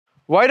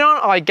why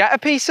don't I get a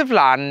piece of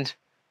land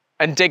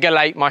and dig a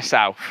lake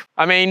myself?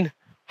 I mean,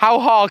 how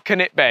hard can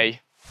it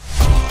be?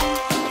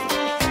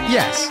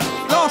 Yes,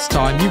 last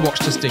time you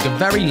watched us dig a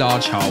very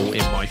large hole in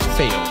my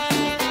field.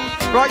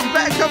 Right, you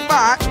better come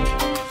back.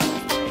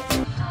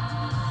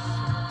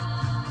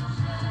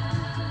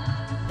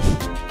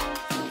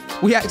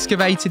 We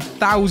excavated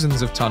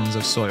thousands of tons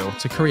of soil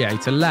to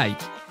create a lake.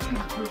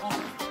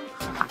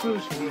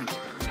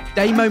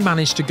 Damo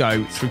managed to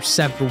go through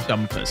several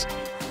dumpers.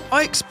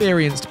 I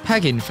experienced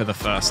pegging for the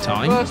first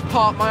time. First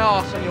part my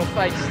arse on your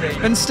face,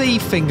 Steve. And Steve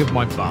fingered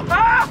my bum.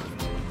 Ah!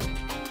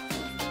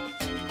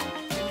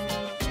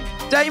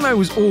 Damo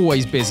was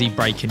always busy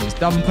breaking his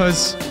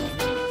dumpers.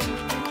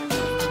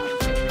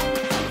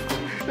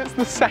 It's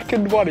the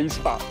second one he's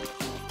fucked.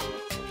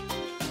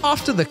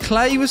 After the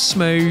clay was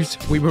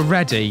smoothed, we were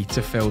ready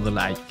to fill the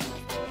lake.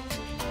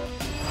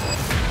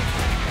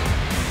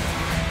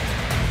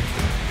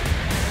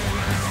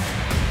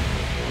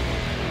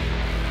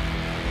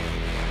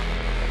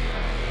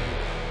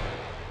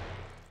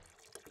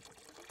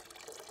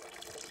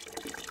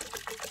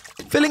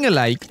 Filling a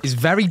lake is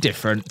very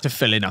different to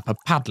filling up a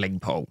paddling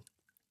pool.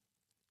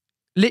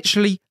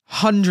 Literally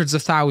hundreds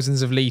of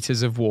thousands of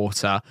litres of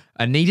water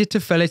are needed to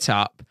fill it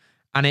up,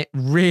 and it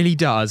really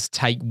does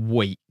take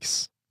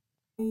weeks.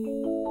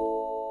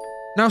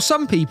 Now,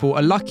 some people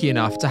are lucky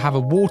enough to have a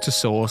water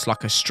source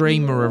like a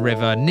stream or a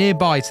river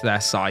nearby to their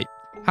site.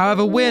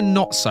 However, we're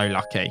not so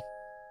lucky.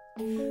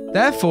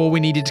 Therefore, we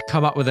needed to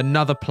come up with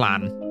another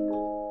plan.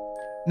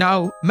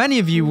 Now, many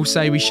of you will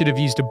say we should have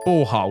used a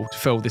borehole to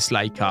fill this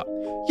lake up.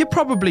 You're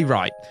probably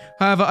right.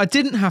 However, I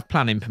didn't have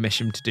planning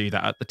permission to do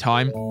that at the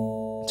time,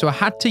 so I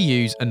had to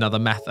use another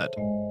method.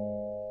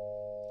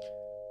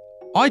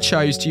 I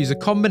chose to use a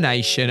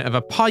combination of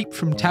a pipe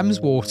from Thames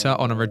Water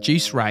on a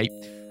reduced rate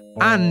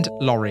and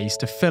lorries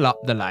to fill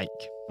up the lake.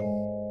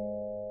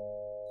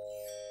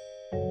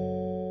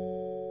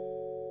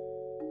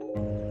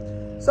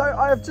 So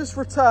I have just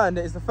returned.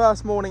 It is the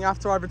first morning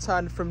after I've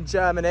returned from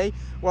Germany,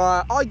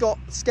 where I got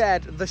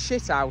scared the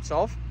shit out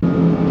of.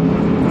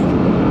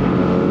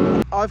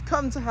 I've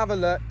come to have a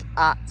look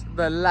at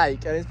the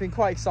lake, and it's been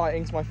quite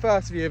exciting. It's my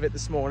first view of it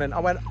this morning. I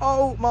went,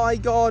 oh my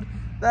God,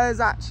 there's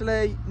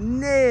actually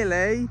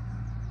nearly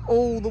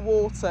all the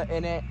water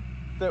in it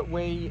that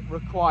we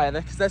require,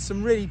 because there's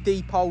some really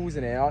deep holes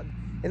in here.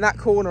 In that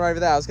corner over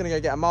there, I was going to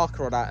go get a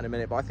marker rod out in a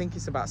minute, but I think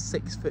it's about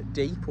 6 foot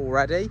deep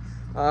already.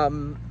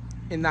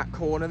 In that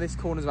corner, this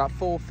corner's about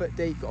 4 foot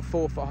deep, got a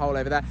 4 foot hole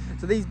over there.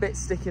 So these bits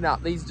sticking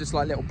up, these are just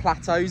like little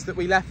plateaus that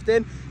we left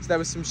in. So there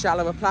were some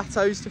shallower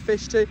plateaus to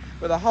fish to,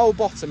 but the whole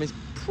bottom is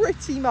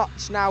pretty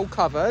much now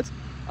covered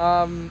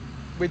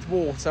with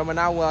water. We're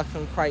now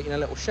working on creating a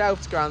little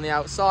shelf to go around the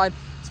outside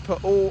to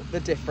put all the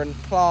different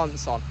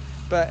plants on.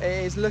 But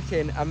it is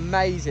looking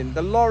amazing.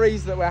 The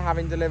lorries that we're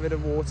having delivered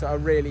of water are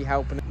really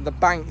helping. The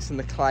banks and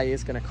the clay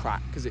is going to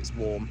crack because it's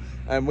warm.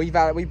 And we've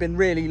been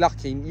really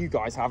lucky, you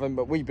guys haven't,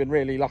 but we've been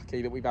really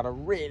lucky that we've had a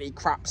really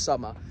crap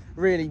summer,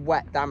 really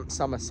wet, damp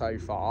summer so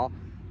far.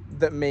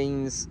 That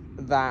means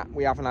that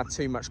we haven't had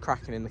too much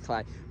cracking in the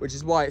clay, which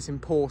is why it's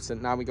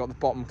important now we got the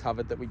bottom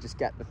covered that we just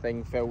get the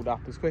thing filled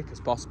up as quick as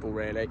possible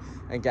really,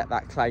 and get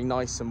that clay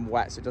nice and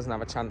wet so it doesn't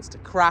have a chance to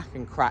crack,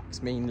 and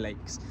cracks mean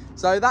leaks.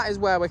 So that is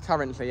where we're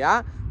currently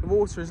at. The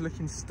water is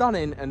looking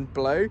stunning and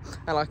blue,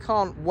 and I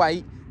can't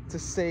wait to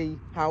see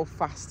how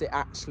fast it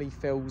actually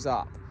fills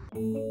up.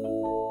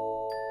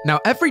 Now,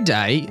 every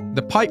day,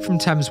 the pipe from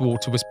Thames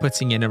Water was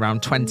putting in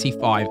around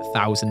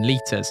 25,000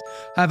 litres.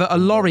 However, a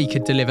lorry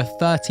could deliver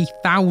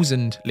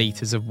 30,000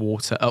 litres of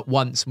water at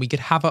once, and we could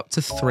have up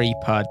to 3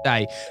 per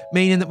day,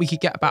 meaning that we could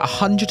get about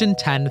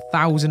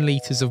 110,000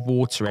 litres of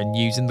water in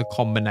using the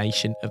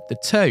combination of the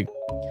two.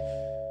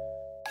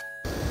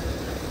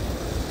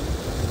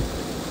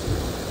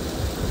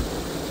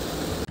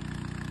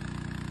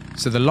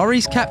 So the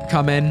lorries kept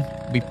coming,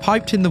 we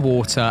piped in the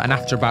water, and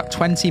after about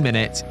 20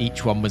 minutes,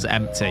 each one was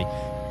empty,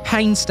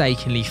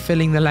 painstakingly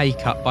filling the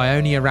lake up by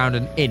only around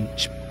an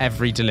inch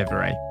every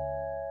delivery.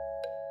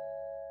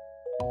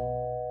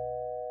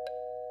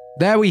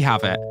 There we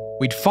have it.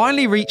 We'd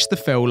finally reached the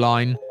fill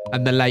line,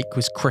 and the lake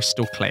was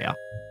crystal clear.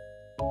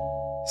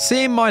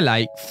 Seeing my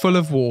lake full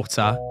of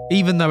water,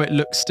 even though it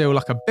looked still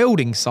like a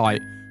building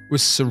site,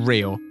 was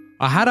surreal.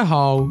 I had a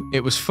hole,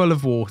 it was full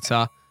of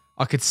water,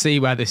 I could see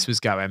where this was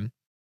going.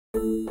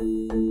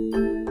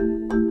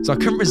 So I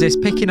couldn't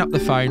resist picking up the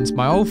phone to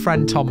my old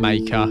friend Tom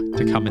Maker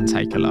to come and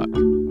take a look.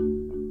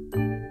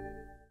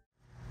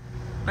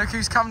 Look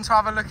who's come to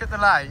have a look at the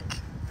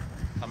lake.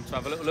 Come to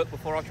have a little look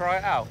before I try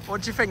it out.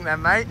 What do you think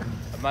then, mate?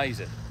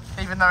 Amazing.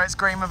 Even though it's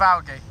green with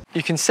algae.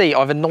 You can see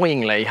I've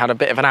annoyingly had a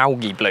bit of an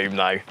algae bloom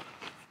though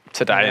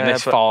today in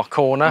this far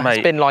corner. Mate,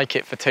 it's been like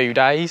it for 2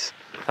 days.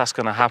 That's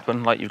going to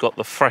happen. Like, you've got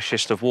the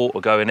freshest of water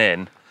going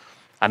in,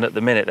 and at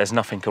the minute there's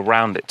nothing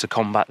around it to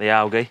combat the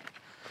algae.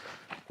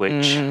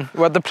 Which...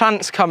 well, the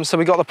plants come, so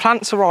we've got the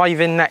plants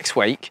arriving next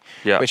week,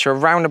 which are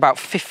around about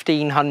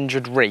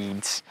 1,500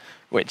 reeds,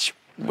 which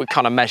we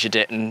kind of measured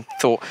it and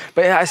thought,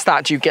 but it's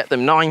that, do you get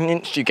them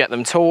 9-inch, do you get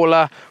them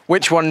taller?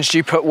 Which ones do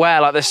you put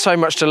where? Like, there's so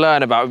much to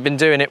learn about. We've been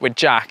doing it with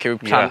Jack, who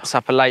plants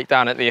up a lake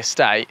down at the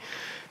estate.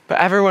 But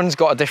everyone's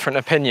got a different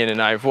opinion, you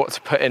know, of what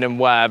to put in and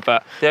where.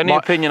 But the only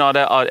opinion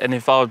and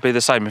if I would be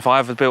the same, if I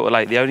ever built a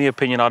lake, the only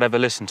opinion I'd ever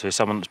listen to is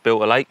someone that's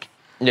built a lake.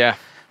 Yeah.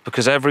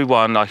 Because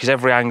everyone, like, it's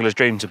every angler's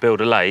dream to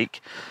build a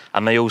lake,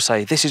 and they all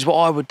say, this is what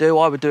I would do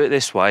it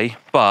this way,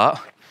 but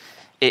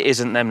it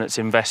isn't them that's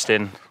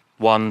investing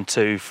 100,000,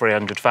 200,000,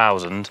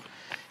 300,000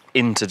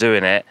 into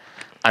doing it,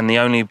 and the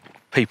only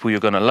people you're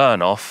going to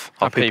learn off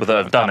are people that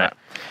have done it.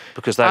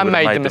 Because they would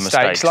have made the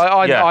mistakes. Like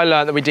I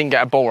learned that we didn't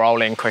get a bore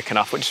hole in quick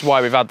enough, which is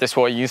why we've had this,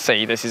 what you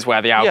see, this is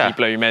where the algae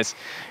bloom is,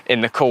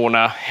 in the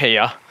corner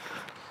here,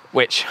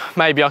 which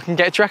maybe I can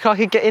get, do you reckon I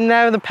could get in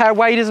there with a pair of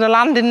waders and a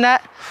landing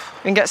net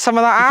and get some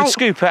of that out? You could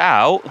scoop it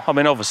out, I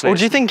mean, obviously. Or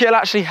do you think it'll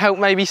actually help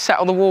maybe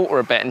settle the water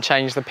a bit and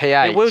change the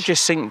pH? It will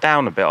just sink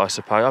down a bit, I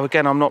suppose.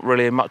 Again, I'm not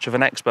really much of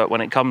an expert when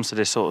it comes to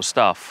this sort of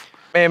stuff.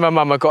 Me and my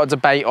mum have got a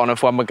debate on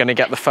of when we're going to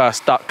get the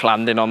first duck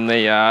landing on the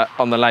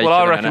lake. Well,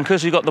 I reckon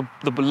because you've got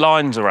the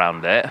lines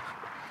around it,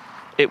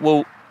 it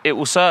will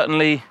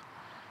certainly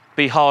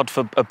be hard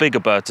for a bigger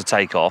bird to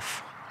take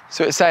off.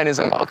 So it's saying is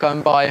I've got to go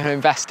and buy and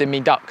invest in me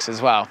ducks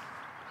as well.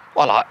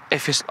 Well,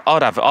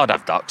 I'd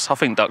have ducks. I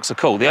think ducks are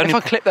cool. If I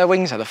clip their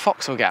wings, though, the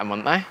fox will get them,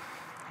 won't they?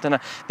 Don't know.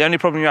 The only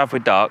problem you have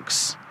with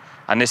ducks,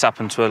 and this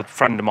happened to a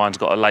friend of mine's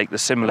got a lake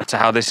that's similar to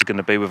how this is going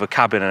to be with a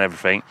cabin and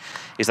everything,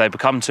 is they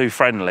become too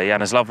friendly,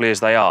 and as lovely as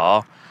they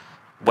are,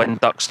 when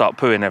ducks start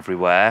pooing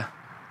everywhere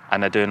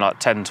and they're doing like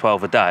 10,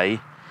 12 a day,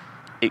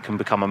 it can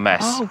become a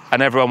mess. Oh.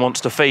 And everyone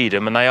wants to feed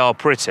them, and they are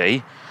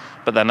pretty,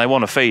 but then they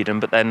want to feed them,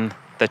 but then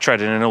they're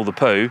treading in all the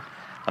poo,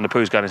 and the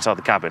poo's going inside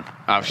the cabin.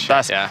 Oh, shit,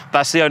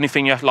 that's the only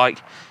thing you have,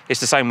 like, it's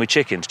the same with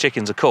chickens.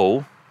 Chickens are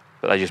cool,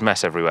 but they just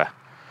mess everywhere.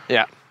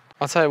 Yeah.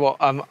 I'll tell you what,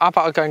 how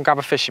about I go and grab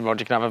a fishing rod,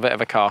 you can have a bit of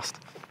a cast.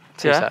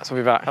 Two sets,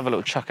 we'll be back. Have a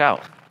little chuck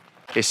out.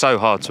 It's so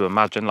hard to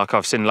imagine, like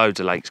I've seen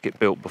loads of lakes get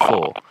built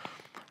before,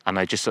 and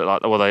they just look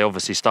like, well, they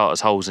obviously start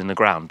as holes in the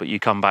ground, but you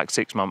come back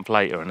 6 months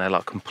later and they're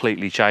like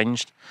completely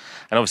changed.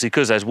 And obviously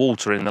because there's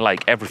water in the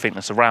lake, everything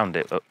that's around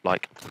it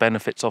like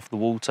benefits off the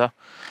water.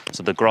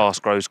 So the grass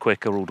grows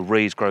quicker, all the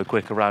reeds grow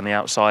quicker around the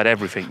outside,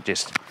 everything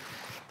just,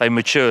 they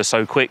mature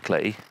so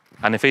quickly.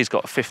 And if he's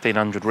got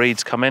 1,500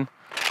 reeds come in,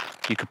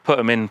 you could put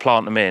them in,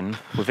 plant them in,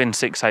 within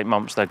 6, 8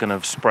 months they're going to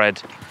have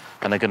spread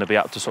and they're going to be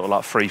up to sort of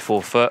like 3,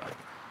 4 foot.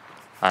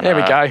 And, there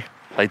we go.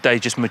 They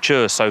just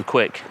mature so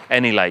quick,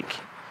 any lake.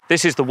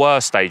 This is the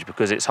worst stage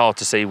because it's hard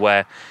to see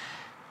where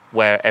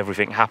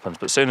everything happens.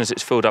 But as soon as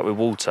it's filled up with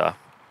water,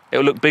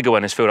 it'll look bigger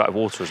when it's filled up with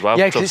water as well.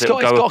 Yeah, because it's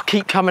got to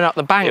keep coming up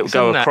the banks,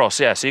 it'll go across,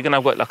 yeah. So you're going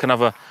to have like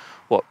another,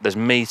 what, there's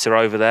metre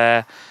over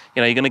there.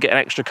 You know, you're going to get an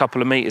extra couple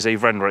of metres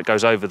either end where it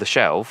goes over the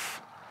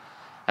shelf.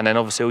 And then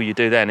obviously all you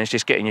do then is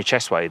just get in your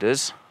chest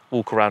waders,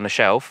 walk around the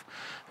shelf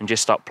and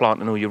just start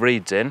planting all your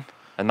reeds in,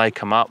 and they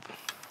come up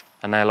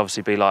and they'll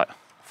obviously be like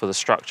for the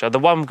structure. The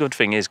one good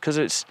thing is because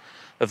it's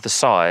of the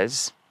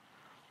size,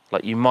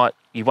 like you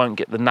won't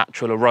get the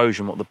natural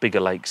erosion what the bigger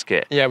lakes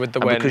get. Yeah, with the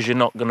wind. Because you're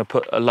not going to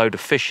put a load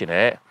of fish in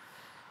it,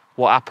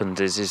 what happens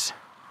is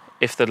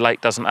if the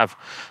lake doesn't have,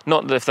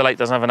 not that if the lake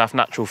doesn't have enough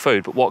natural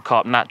food, but what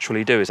carp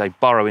naturally do is they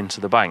burrow into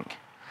the bank.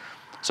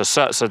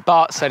 So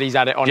Bart said he's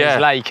had it on his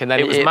lake, and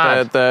then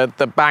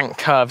the bank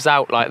curves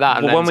out like that,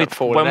 and well,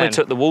 when we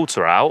took the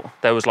water out,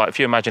 there was like, if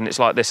you imagine it's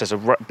like this, there's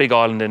a big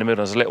island in the middle,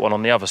 there's a little one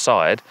on the other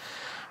side.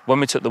 When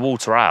we took the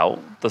water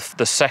out,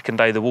 the second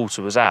day the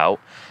water was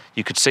out,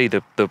 you could see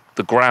the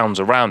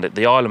grounds around it.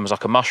 The island was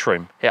like a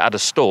mushroom. It had a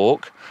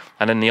stalk,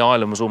 and then the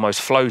island was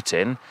almost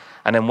floating.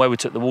 And then where we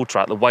took the water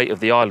out, the weight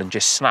of the island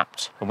just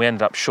snapped, and we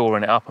ended up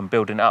shoring it up and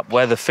building it up.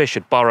 Where the fish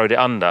had burrowed it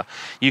under,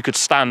 you could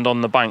stand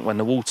on the bank when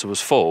the water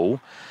was full,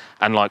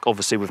 and like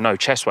obviously with no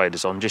chest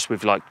waders on, just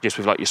with like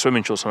your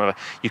swimming shorts or whatever,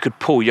 you could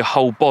pull your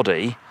whole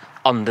body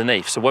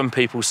underneath. So when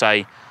people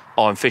say,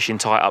 "Oh, I'm fishing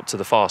tight up to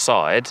the far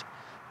side,"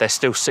 they're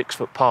still 6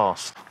 foot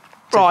past.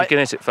 So right. You can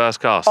hit it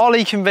first cast.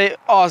 Ollie can be,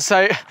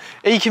 so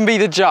he can be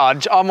the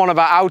judge. I'm on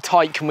about how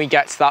tight can we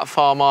get to that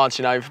far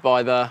margin over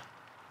by the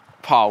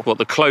pole. What,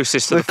 the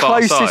closest to the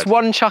far side? The closest,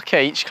 one chuck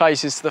each,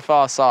 closest to the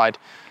far side.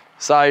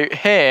 So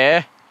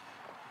here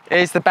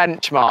is the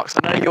benchmarks.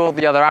 I know you're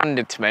the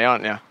other-handed to me,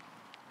 aren't you?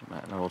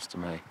 No odds to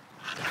me.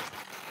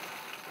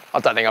 I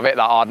don't think I've hit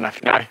that hard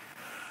enough, no.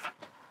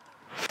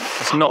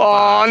 It's not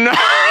bad. No!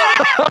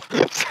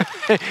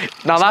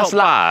 No, that's not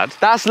bad.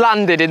 That's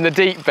landed in the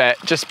deep bit,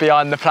 just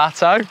behind the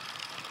plateau.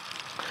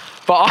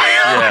 But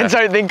I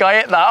don't think I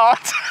hit that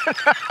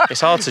hard.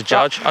 It's hard to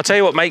judge. I'll tell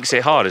you what makes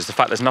it hard is the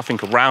fact there's nothing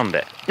around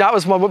it. That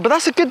was but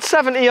that's a good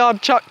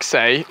 70-yard chuck,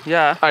 see?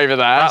 Yeah. Over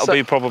there. That'll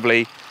be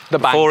probably,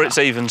 before banker. It's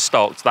even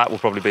stocked, that will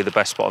probably be the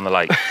best spot on the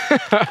lake.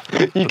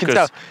 You can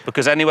tell.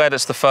 Because anywhere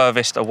that's the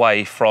furthest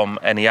away from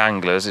any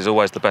anglers is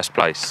always the best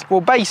place.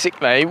 Well,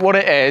 basically, what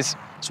it is...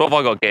 So what have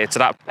I got to get to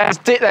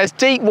that? There's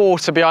deep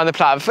water behind the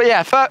plateau.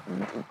 Yeah,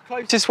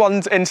 closest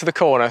one's into the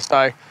corner,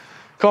 so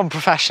come on,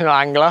 professional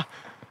angler.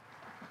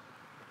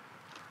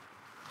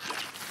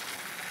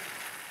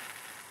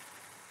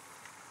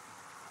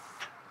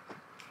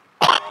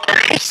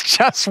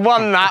 just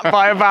won that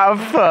by about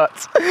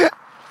a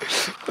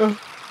foot.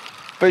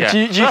 But Yeah. do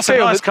you That's a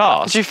feel nice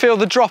cast. Do you feel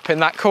the drop in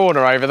that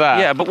corner over there?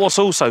 Yeah, but what's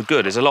also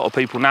good is a lot of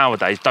people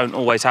nowadays don't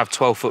always have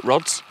 12-foot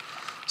rods.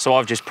 So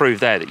I've just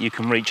proved there that you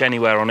can reach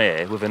anywhere on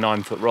here with a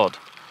 9-foot rod.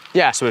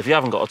 Yeah. So if you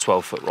haven't got a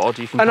 12-foot rod,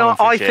 you can And come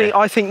and fish here.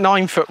 I think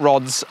 9-foot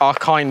rods are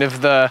kind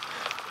of are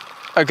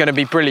going to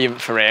be brilliant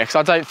for here, because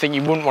I don't think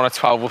you wouldn't want a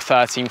 12 or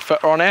 13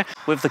 footer on here.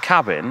 With the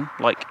cabin,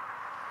 like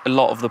a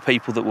lot of the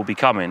people that will be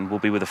coming will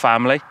be with a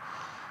family.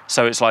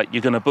 So it's like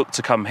you're going to book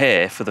to come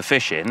here for the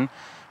fishing,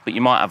 but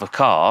you might have a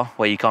car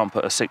where you can't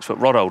put a 6-foot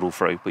rod holdall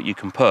through, but you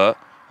can put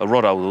a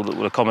rod holdall that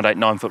will accommodate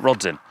 9-foot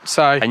rods in.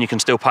 So, and you can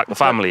still pack the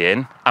family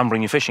in and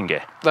bring your fishing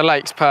gear. The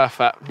lake's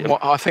perfect. Yep. Well,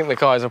 I think the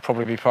guys will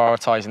probably be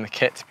prioritising the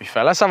kit, to be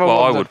fair. Let's have a Well,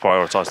 I wander. would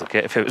prioritise the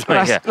kit if it was me,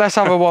 yeah. Let's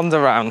have a wander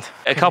around.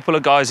 A couple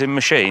of guys in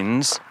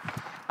machines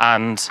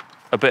and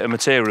a bit of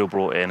material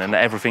brought in, and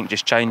everything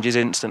just changes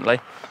instantly.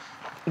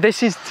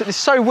 This is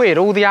so weird,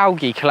 all the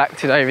algae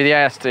collected over the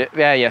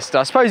air yesterday.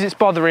 I suppose it's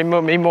bothering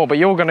me more, but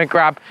you're going to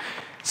grab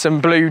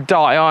some blue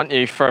dye, aren't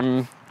you,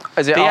 from,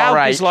 is it The RH?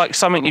 algae's like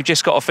something you've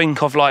just got to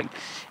think of, like,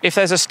 if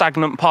there's a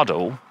stagnant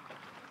puddle,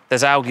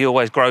 there's algae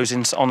always grows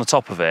on the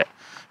top of it.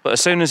 But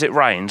as soon as it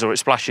rains or it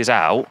splashes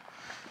out,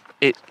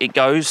 it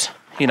goes,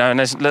 you know, and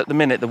there's, at the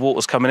minute the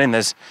water's coming in,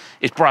 it's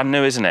brand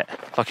new, isn't it?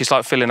 Like, it's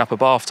like filling up a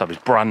bathtub,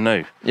 it's brand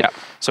new. Yeah.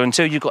 So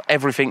until you've got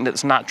everything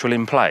that's natural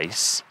in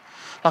place,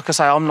 like I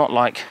say, I'm not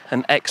like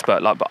an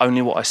expert, like, but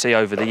only what I see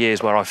over the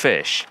years where I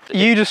fish.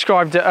 You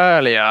described it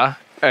earlier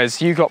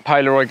as you got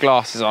Polaroid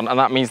glasses on, and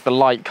that means the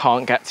light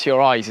can't get to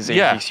your eyes as easy,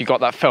 Yeah. so you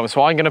got that film.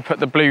 So I'm going to put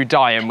the blue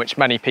dye in, which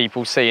many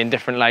people see in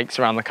different lakes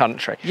around the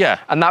country. Yeah.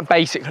 And that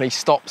basically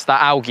stops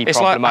that algae It's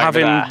problem like over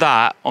having there.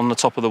 that on the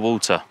top of the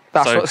water.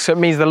 So it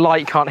means the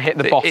light can't hit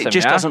the bottom, It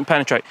just yeah? doesn't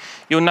penetrate.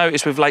 You'll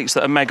notice with lakes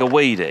that are mega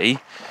weedy,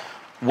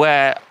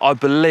 where I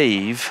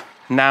believe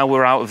now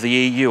we're out of the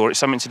EU, or it's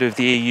something to do with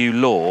the EU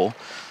law,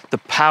 the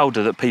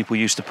powder that people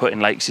used to put in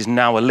lakes is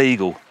now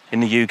illegal in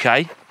the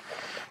UK,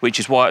 which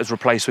is why it was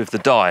replaced with the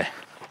dye.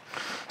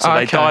 So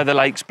they dye the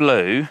lakes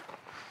blue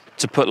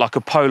to put like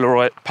a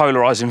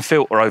polarising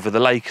filter over the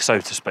lake, so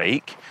to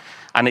speak,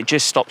 and it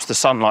just stops the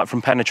sunlight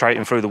from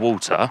penetrating through the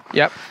water.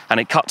 Yep. And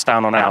it cuts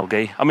down on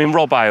algae. I mean,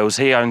 Rob Ailes,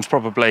 he owns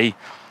probably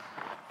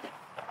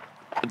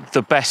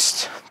the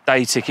best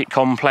day ticket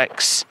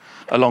complex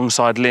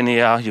alongside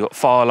Linear. You've got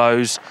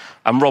Farlow's,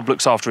 and Rob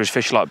looks after his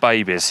fish like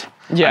babies.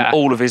 Yeah. And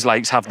all of his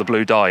lakes have the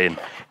blue dye in.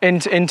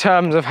 In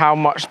terms of how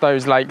much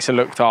those lakes are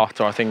looked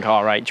after, I think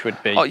RH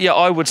would be. Oh, yeah,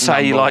 I would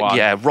say, number like, one.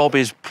 yeah, Rob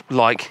is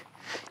like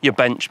your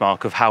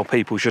benchmark of how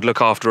people should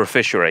look after a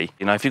fishery.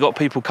 You know, if you've got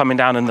people coming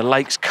down and the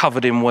lake's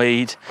covered in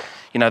weed,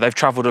 you know, they've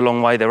travelled a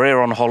long way, they're here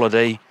on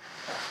holiday,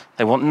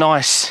 they want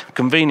nice,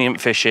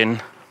 convenient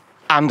fishing,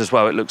 and as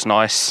well, it looks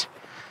nice.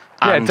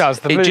 Yeah, And it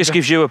does. It just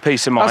gives you a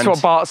peace of mind. That's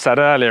what Bart said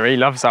earlier. He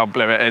loves how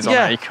blue it is on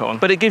Acorn.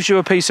 But it gives you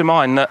a peace of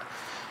mind that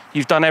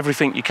you've done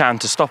everything you can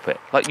to stop it.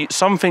 Like,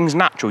 some things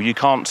natural you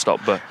can't stop,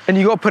 but... And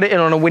you've got to put it in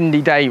on a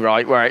windy day,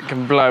 right, where it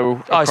can blow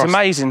across. Oh, it's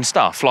amazing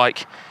stuff.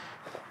 Like,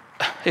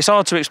 it's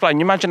hard to explain.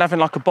 You imagine having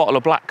like a bottle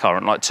of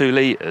blackcurrant, like 2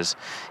 litres.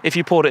 If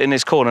you poured it in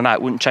this corner now,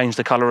 it wouldn't change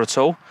the colour at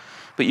all.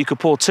 But you could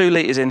pour 2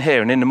 litres in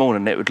here, and in the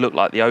morning it would look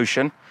like the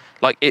ocean.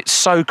 Like, it's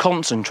so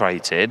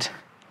concentrated.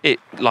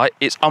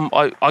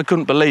 I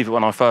couldn't believe it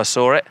when I first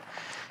saw it.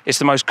 It's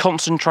the most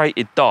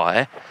concentrated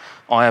dye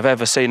I have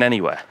ever seen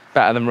anywhere.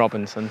 Better than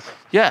Robinson's.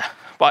 Yeah,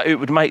 but it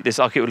would make this,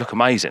 like, it would look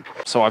amazing.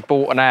 So I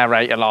bought an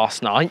aerator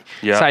last night,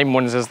 Yeah. same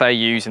ones as they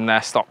use in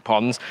their stock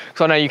ponds.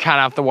 Because I know you can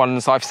have the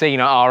ones I've seen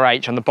at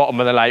RH on the bottom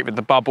of the lake with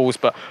the bubbles,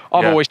 but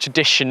I've Yeah. always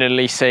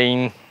traditionally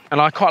seen, and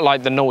I quite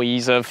like the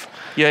noise of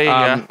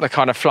Yeah. the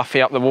kind of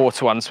fluffy up the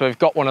water one. So we've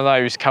got one of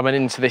those coming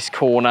into this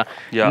corner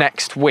Yeah.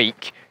 next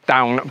week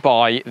down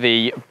by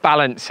the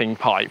balancing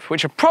pipe,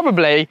 which are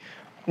probably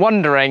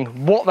wondering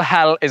what the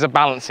hell is a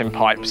balancing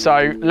pipe.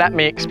 So let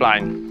me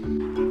explain.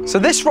 So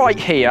this right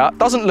here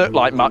doesn't look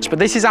like much, but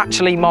this is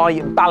actually my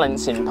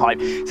balancing pipe.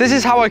 So this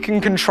is how I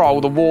can control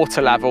the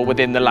water level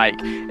within the lake.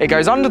 It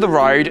goes under the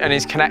road and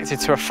is connected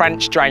to a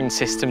French drain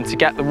system to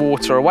get the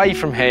water away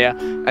from here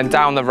and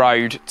down the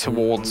road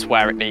towards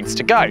where it needs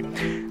to go.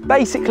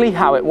 Basically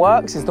how it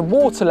works is the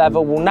water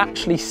level will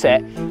naturally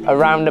sit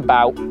around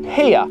about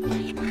here.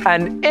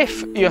 And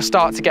if you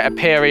start to get a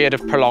period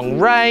of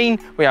prolonged rain,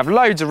 we have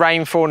loads of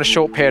rainfall in a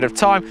short period of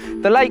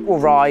time, the lake will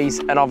rise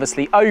and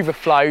obviously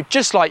overflow,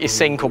 just like your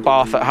sink or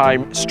bath at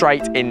home,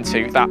 straight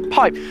into that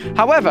pipe.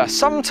 However,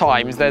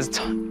 sometimes there's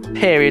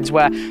periods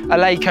where a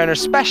lake owner,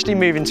 especially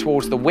moving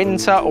towards the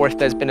winter, or if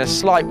there's been a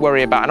slight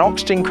worry about an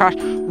oxygen crash,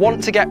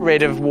 want to get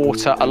rid of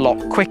water a lot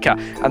quicker.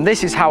 And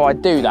this is how I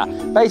do that.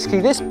 Basically,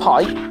 this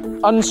pipe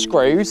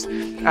unscrews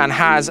and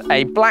has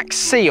a black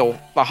seal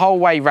the whole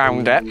way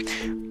round it.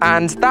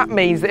 And that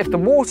means that if the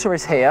water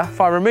is here, if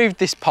I removed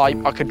this pipe,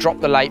 I could drop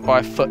the lake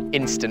by a foot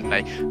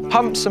instantly,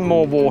 pump some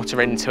more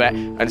water into it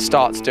and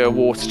start to do a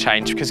water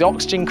change, because the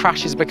oxygen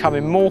crashes are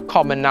becoming more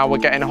common now. We're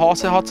getting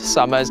hotter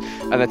summers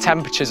and the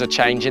temperatures are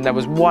changing. There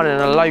was one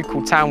in a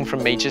local town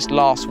from me just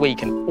last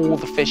week and all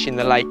the fish in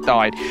the lake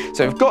died.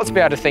 So we've got to be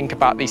able to think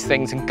about these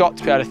things and got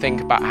to be able to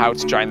think about how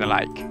to drain the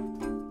lake.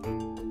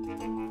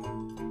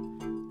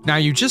 Now,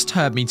 you just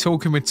heard me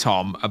talking with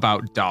Tom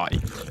about dye,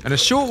 and a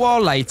short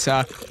while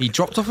later, he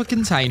dropped off a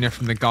container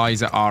from the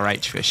guys at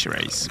RH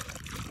Fisheries.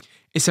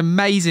 It's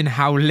amazing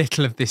how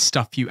little of this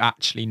stuff you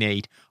actually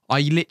need.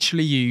 I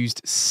literally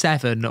used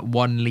 7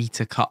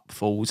 1-litre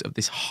cupfuls of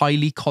this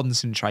highly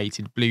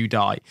concentrated blue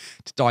dye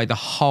to dye the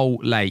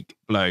whole lake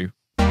blue.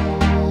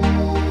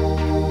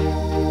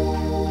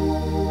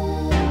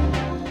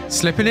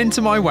 Slipping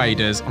into my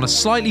waders on a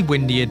slightly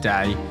windier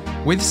day,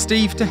 with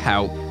Steve to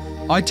help,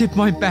 I did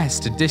my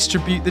best to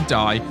distribute the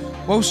dye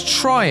whilst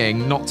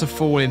trying not to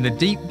fall in the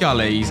deep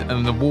gullies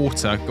and the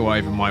water go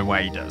over my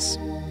waders.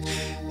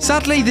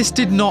 Sadly, this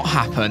did not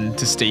happen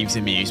to Steve's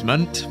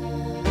amusement.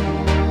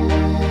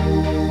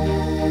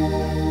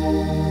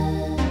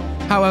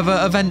 However,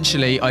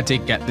 eventually I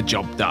did get the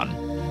job done.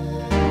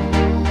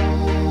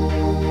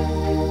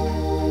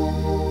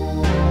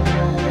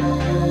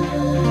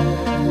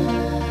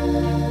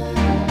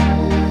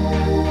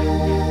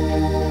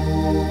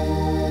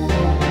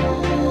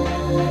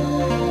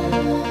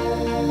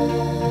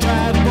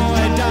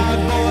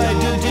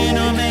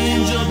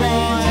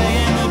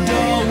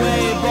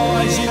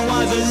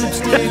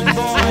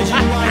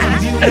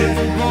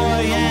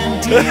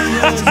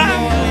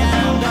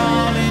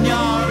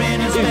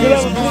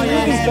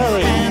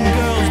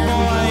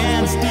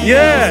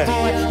 Yeah.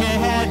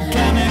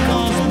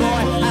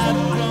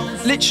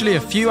 Literally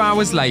a few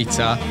hours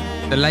later,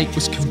 the lake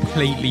was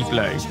completely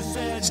blue,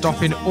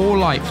 stopping all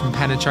light from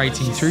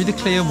penetrating through the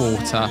clear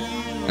water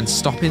and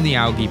stopping the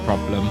algae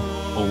problem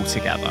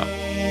altogether.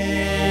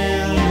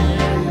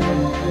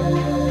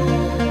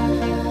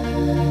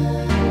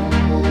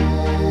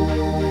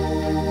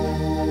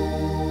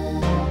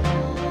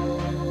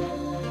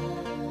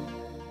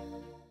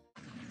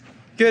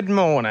 Good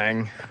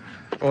morning.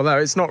 Although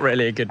it's not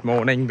really a good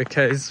morning,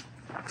 because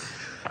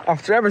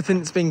after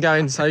everything's been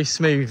going so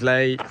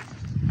smoothly,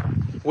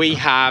 we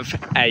have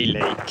a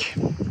leak.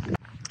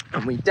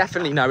 And we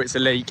definitely know it's a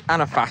leak,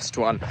 and a fast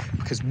one,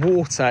 because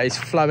water is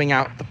flowing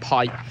out the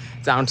pipe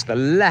down to the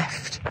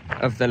left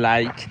of the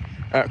lake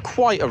at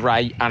quite a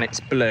rate, and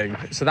it's blue.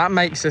 So that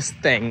makes us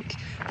think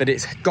that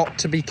it's got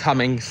to be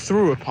coming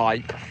through a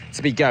pipe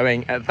to be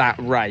going at that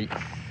rate.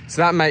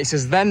 So that makes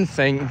us then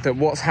think that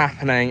what's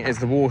happening is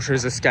the water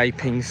is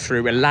escaping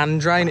through a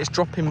land drain. It's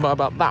dropping by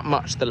about that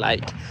much the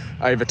lake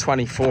over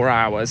 24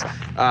 hours,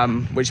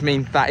 which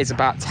means that is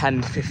about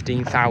 10 to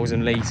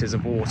 15,000 litres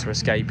of water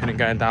escaping and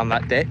going down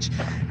that ditch.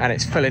 And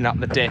it's filling up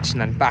the ditch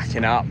and then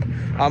backing up,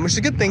 which is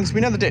a good thing because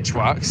we know the ditch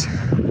works.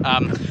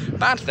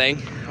 Bad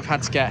thing, I've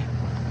had to get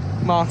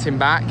Martin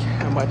back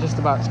and we're just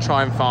about to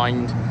try and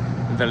find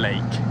the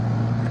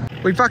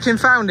leak. We fucking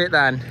found it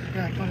then?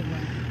 Yeah, I got it,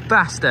 man.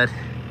 Bastard.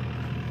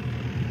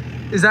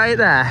 Is that it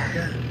there?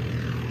 Yeah.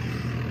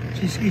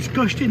 It's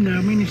gushed in there.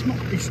 I mean,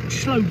 it's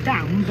slowed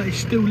down, but it's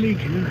still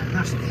leaking,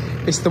 isn't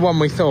it? It's the one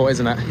we thought,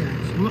 isn't it?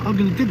 Yeah. So I'm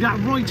going to dig that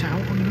right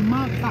out. I'm going to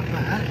mark that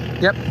there.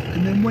 Yep.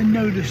 And then when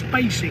know the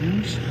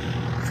spacings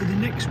for the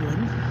next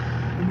one,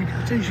 then we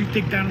can potentially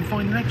dig down and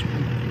find the next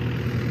one.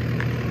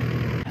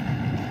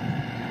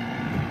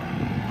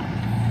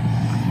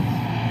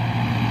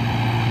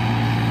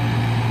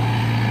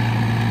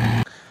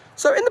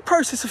 So in the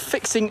process of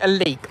fixing a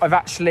leak, I've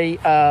actually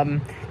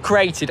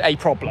created a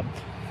problem.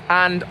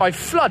 And I've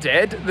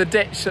flooded the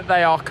ditch that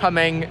they are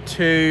coming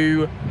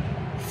to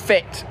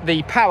fit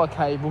the power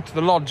cable to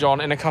the lodge on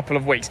in a couple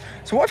of weeks.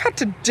 So what I've had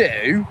to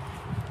do,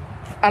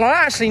 and I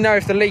don't actually know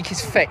if the leak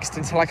is fixed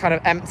until I kind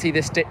of empty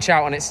this ditch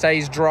out and it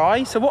stays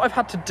dry. So what I've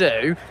had to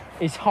do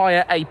is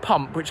hire a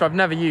pump, which I've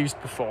never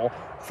used before,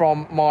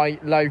 from my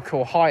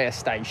local hire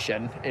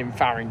station in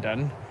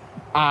Farringdon.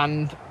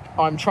 And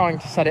I'm trying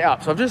to set it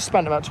up. So I've just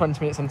spent about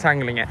 20 minutes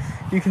untangling it.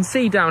 You can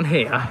see down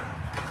here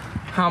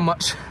how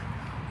much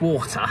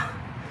water,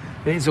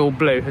 it's all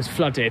blue, has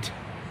flooded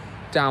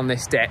down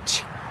this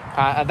ditch.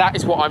 And that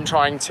is what I'm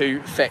trying to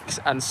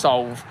fix and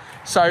solve.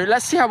 So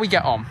let's see how we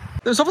get on.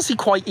 It was obviously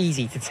quite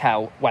easy to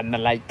tell when the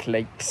lake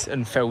leaks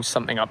and fills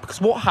something up,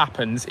 because what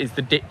happens is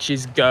the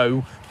ditches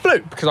go blue,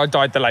 because I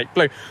dyed the lake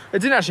blue. I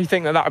didn't actually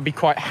think that that would be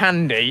quite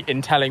handy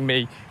in telling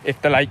me if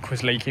the lake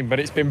was leaking, but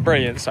it's been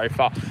brilliant so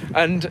far.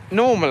 And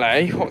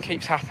normally what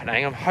keeps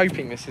happening, I'm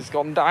hoping this has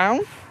gone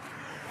down.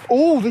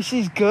 Oh, this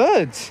is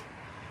good.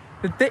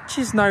 The ditch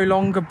is no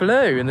longer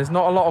blue and there's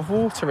not a lot of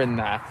water in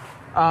there.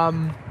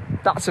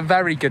 That's a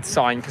very good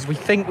sign, because we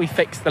think we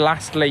fixed the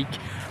last leak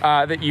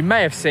that you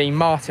may have seen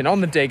Martin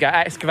on the digger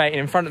excavating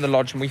in front of the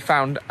lodge, and we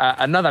found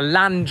another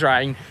land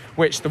drain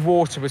which the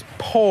water was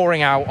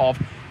pouring out of.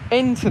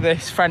 into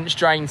this French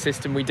drain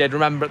system we did,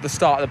 remember at the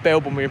start of the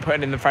build when we were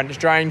putting in the French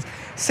drains,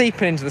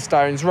 seeping into the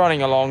stones,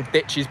 running along,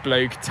 ditches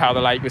blue, could tell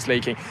the lake was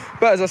leaking.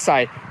 But as I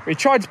say, we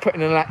tried to put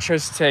in an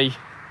electricity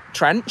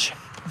trench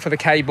for the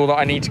cable that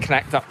I need to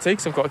connect up to,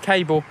 because I've got a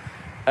cable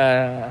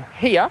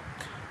here,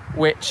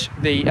 which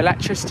the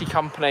electricity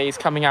company is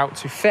coming out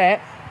to fit.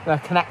 They're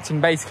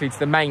connecting basically to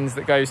the mains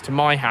that goes to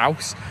my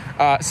house.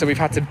 So we've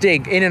had to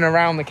dig in and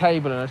around the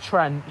cable in a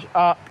trench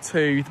up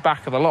to the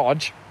back of the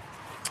lodge,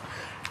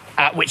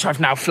 which I've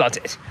now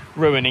flooded,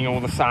 ruining all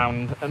the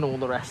sound and all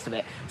the rest of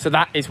it. So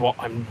that is what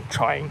I'm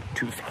trying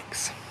to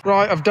fix.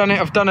 Right, I've done it,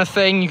 I've done a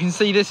thing. You can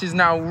see this is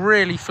now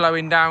really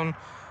flowing down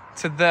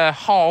to the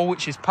hole,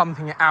 which is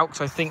pumping it out,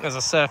 because I think there's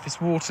a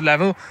surface water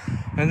level.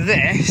 And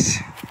this,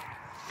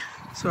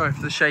 sorry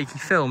for the shaky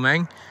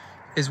filming,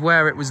 is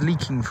where it was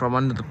leaking from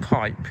under the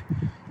pipe.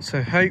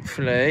 So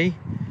hopefully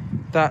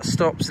that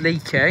stops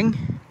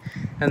leaking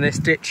and this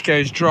ditch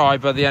goes dry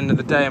by the end of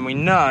the day, and we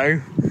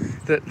know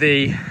that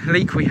the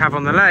leak we have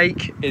on the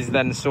lake is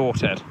then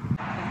sorted.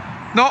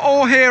 Not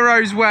all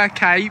heroes wear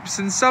capes,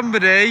 and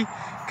somebody,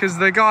 because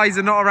the guys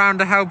are not around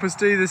to help us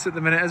do this at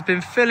the minute, has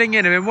been filling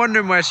in. I've been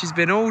wondering where she's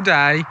been all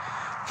day,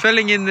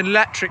 filling in the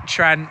electric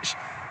trench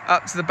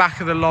up to the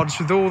back of the lodge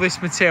with all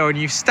this material, and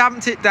you've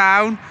stamped it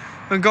down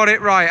and got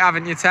it right,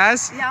 haven't you,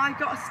 Tez? Yeah, I've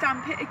got to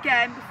stamp it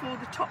again before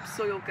the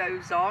topsoil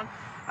goes on.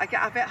 I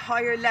get a bit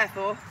higher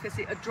level because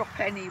it'll drop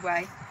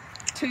anyway.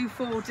 2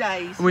 full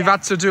days. We've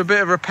had to do a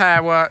bit of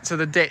repair work to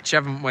the ditch,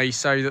 haven't we,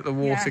 so that the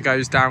water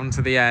goes down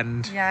to the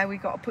end. Yeah,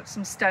 we've got to put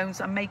some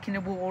stones. I'm making a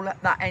wall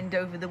at that end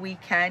over the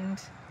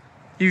weekend.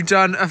 You've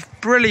done a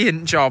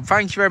brilliant job.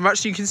 Thank you very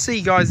much. You can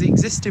see, guys, the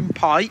existing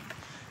pipe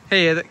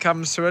here that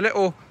comes through a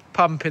little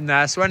pump in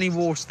there, so any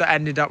water that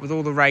ended up with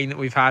all the rain that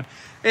we've had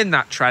in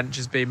that trench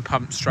is being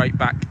pumped straight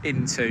back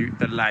into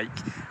the lake.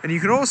 And you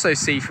can also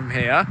see from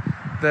here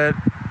the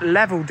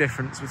level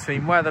difference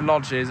between where the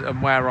lodge is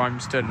and where I'm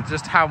stood, and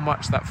just how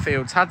much that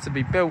field's had to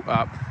be built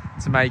up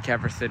to make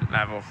everything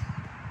level.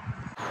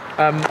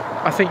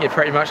 I think you're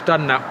pretty much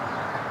done now.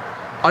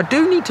 I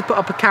do need to put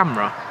up a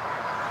camera,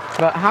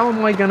 but how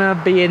am I gonna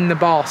be in the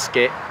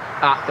basket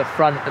at the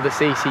front of the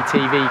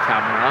CCTV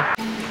camera?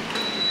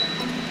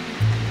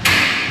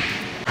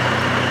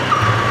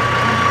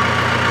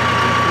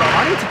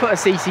 I need to put a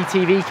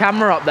CCTV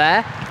camera up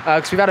there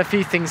because we've had a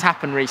few things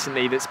happen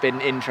recently that's been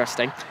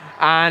interesting,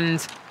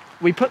 and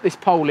we put this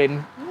pole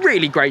in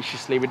really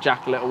graciously with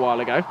Jack a little while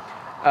ago.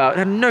 I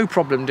had no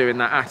problem doing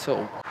that at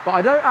all, but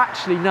I don't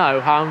actually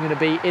know how I'm going to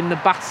be in the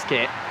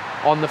basket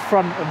on the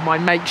front of my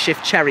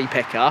makeshift cherry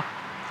picker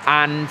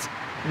and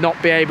not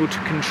be able to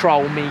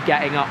control me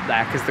getting up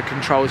there, because the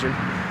controls are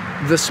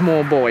in. The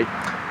small boy,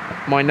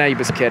 my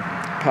neighbour's kid,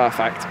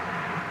 perfect.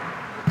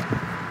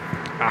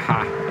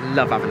 Aha, I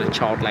love having a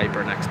child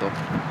labourer next door.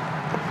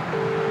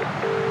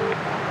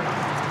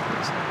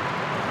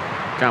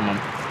 Come on.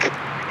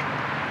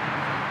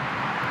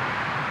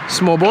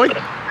 Small boy?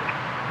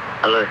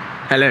 Hello.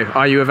 Hello,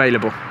 are you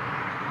available?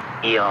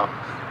 Yeah.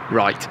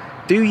 Right.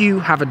 Do you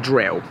have a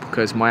drill?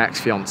 Because my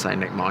ex-fiancée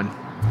nicked mine.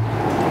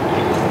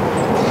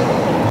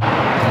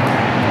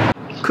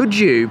 Could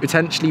you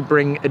potentially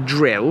bring a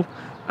drill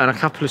and a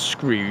couple of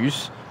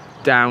screws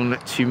down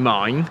to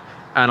mine,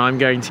 and I'm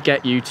going to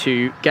get you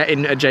to get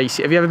in a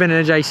JCB. Have you ever been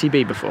in a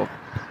JCB before?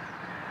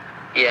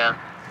 Yeah.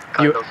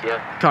 Kind of,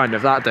 yeah. Kind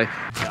of, that'd do.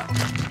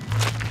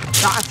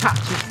 That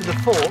attaches to the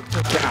fork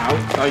to get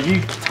out. So you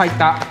take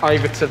that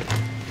over to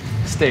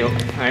steel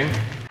thing.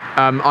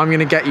 I'm going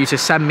to get you to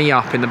send me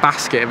up in the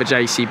basket of a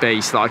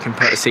JCB so that I can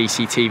put a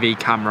CCTV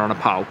camera on a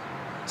pole.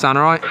 Sound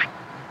alright?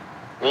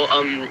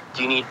 Well,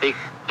 do you need big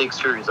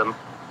screws? I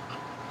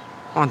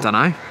don't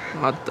know.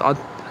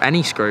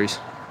 Any screws.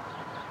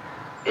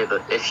 Yeah,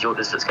 but if you're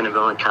just, it's going to be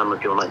on camera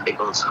if you're like big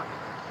ones.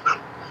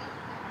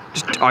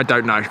 I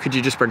don't know. Could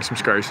you just bring some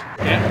screws?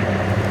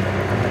 Yeah.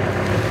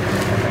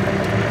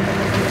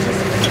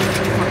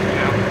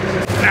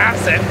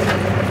 That's it.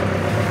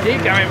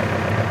 Keep going.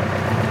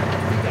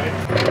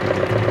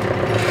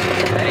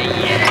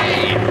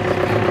 Hey,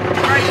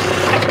 great.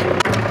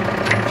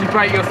 If you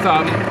break your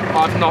thumb,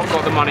 I've not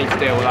got the money to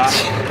deal with that.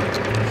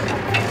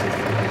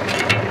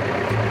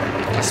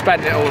 I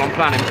spent it all on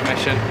planning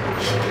permission.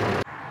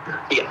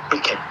 Yeah,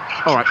 okay.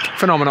 All right,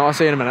 phenomenal. I'll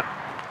see you in a minute.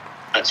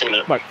 That's in a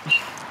minute. Right.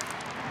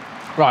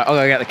 Right, I'll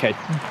go get the key.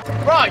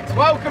 Right,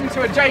 welcome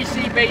to a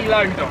JCB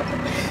load-on.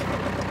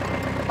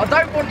 I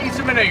don't want you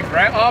to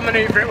manoeuvre it, I'll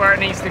manoeuvre it where it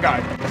needs to go.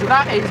 So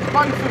that is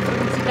both of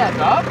them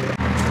together.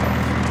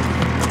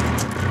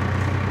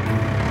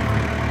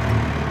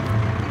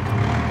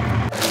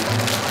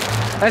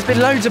 There's been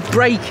loads of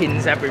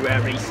break-ins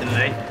everywhere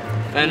recently,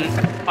 and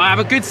I have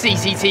a good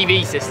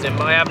CCTV system,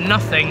 but I have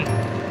nothing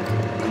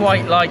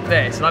quite like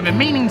this. And I've been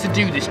meaning to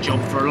do this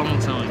job for a long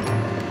time.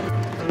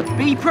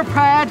 Be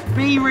prepared,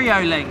 be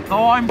Reolink.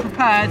 Oh, I'm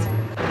prepared.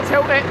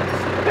 Tilt it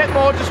a bit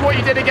more, just what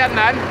you did again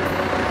then.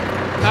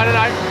 No, no,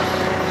 no.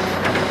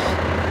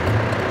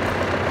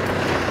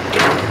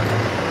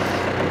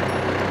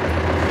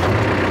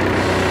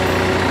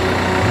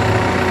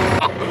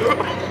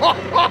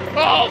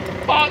 Oh,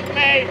 fuck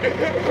me!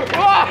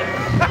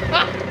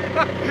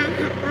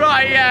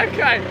 Right, yeah,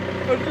 okay.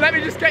 Well, let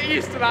me just get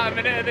used to that a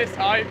minute at this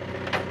height.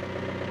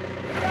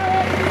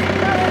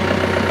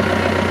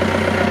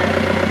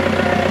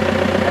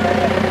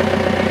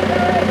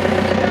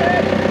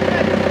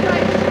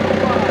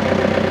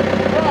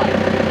 Right,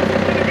 this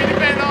is going to be the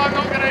bit that I'm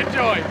not going to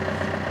enjoy.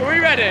 Are we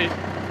ready?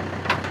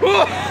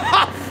 Oh,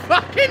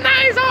 fucking,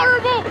 that is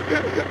horrible!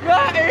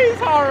 That is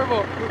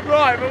horrible!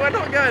 Right, but we're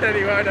not going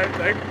anywhere, I don't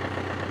think.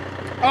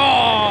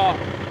 Oh,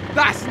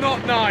 that's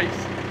not nice.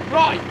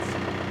 Right.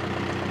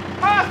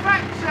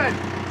 Perfection!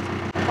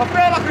 I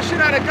feel like I should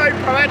have had a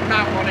GoPro head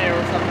mount on here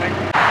or something.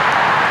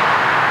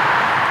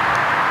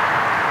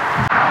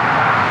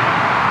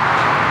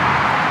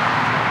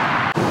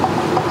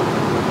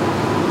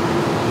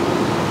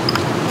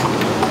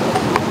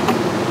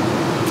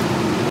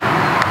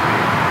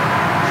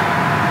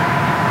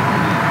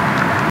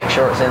 Make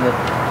sure it's in the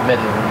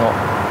middle and not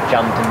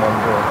jammed in one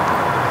drawer.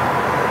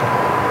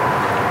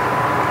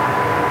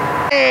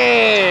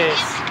 Yes!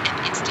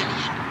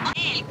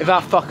 If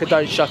that fucker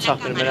don't shut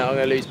up in a minute, I'm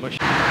going to lose my shit.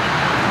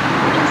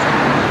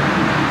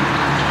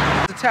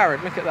 The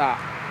Terran, look at that.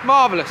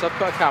 Marvellous, I've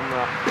put a camera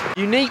up.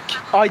 Unique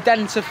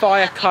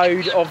identifier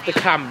code of the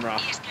camera.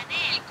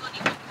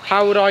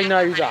 How would I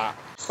know that?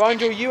 Find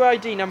your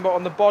UID number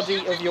on the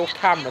body of your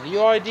camera. The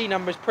UID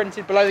number is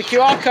printed below the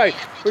QR code,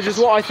 which is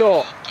what I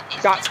thought.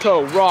 That's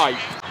cool, right.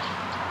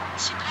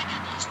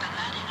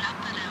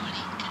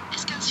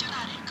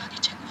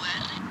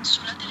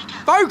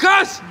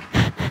 Focus!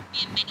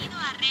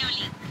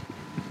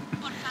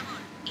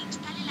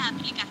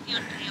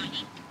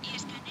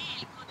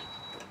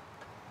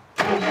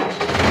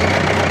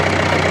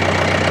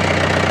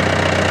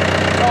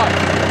 Right,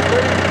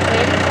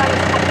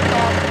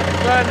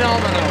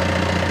 phenomenal.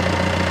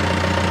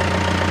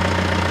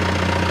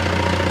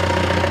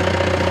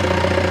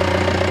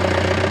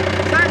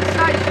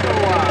 Sensational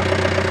work.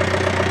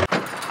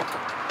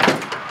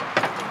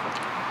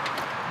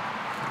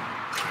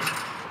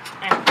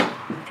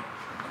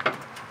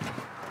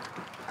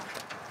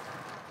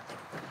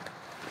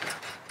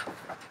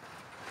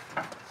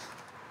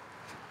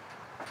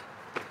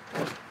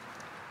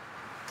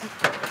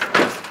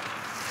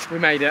 We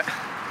made it.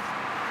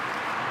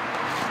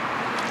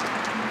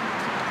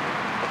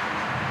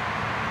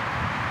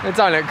 It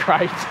don't look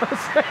great,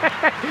 does it?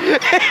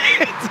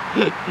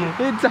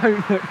 It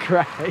don't look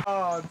great.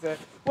 Oh dear.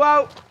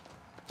 Well,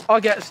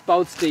 I'll get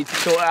Bold Steve to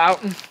sort it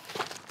out.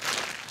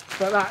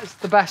 But that's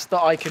the best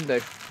that I can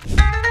do.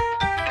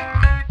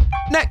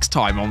 Next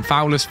time on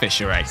Fowler's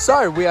Fishery.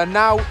 So we are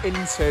now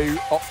into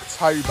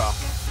October.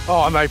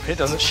 Oh, I'm hoping it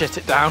doesn't shit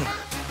it down.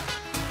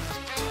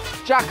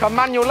 Jack, I'm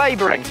manual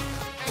labouring.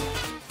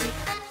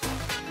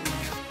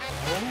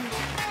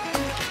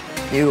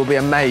 You will be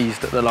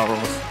amazed at the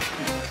laurels.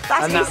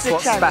 And that's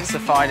what's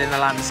specified in the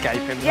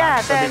landscaping plan. Yeah,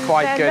 so it'll be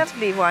quite they're good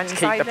lovely ones. to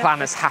keep the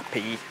planners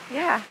happy.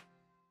 Yeah.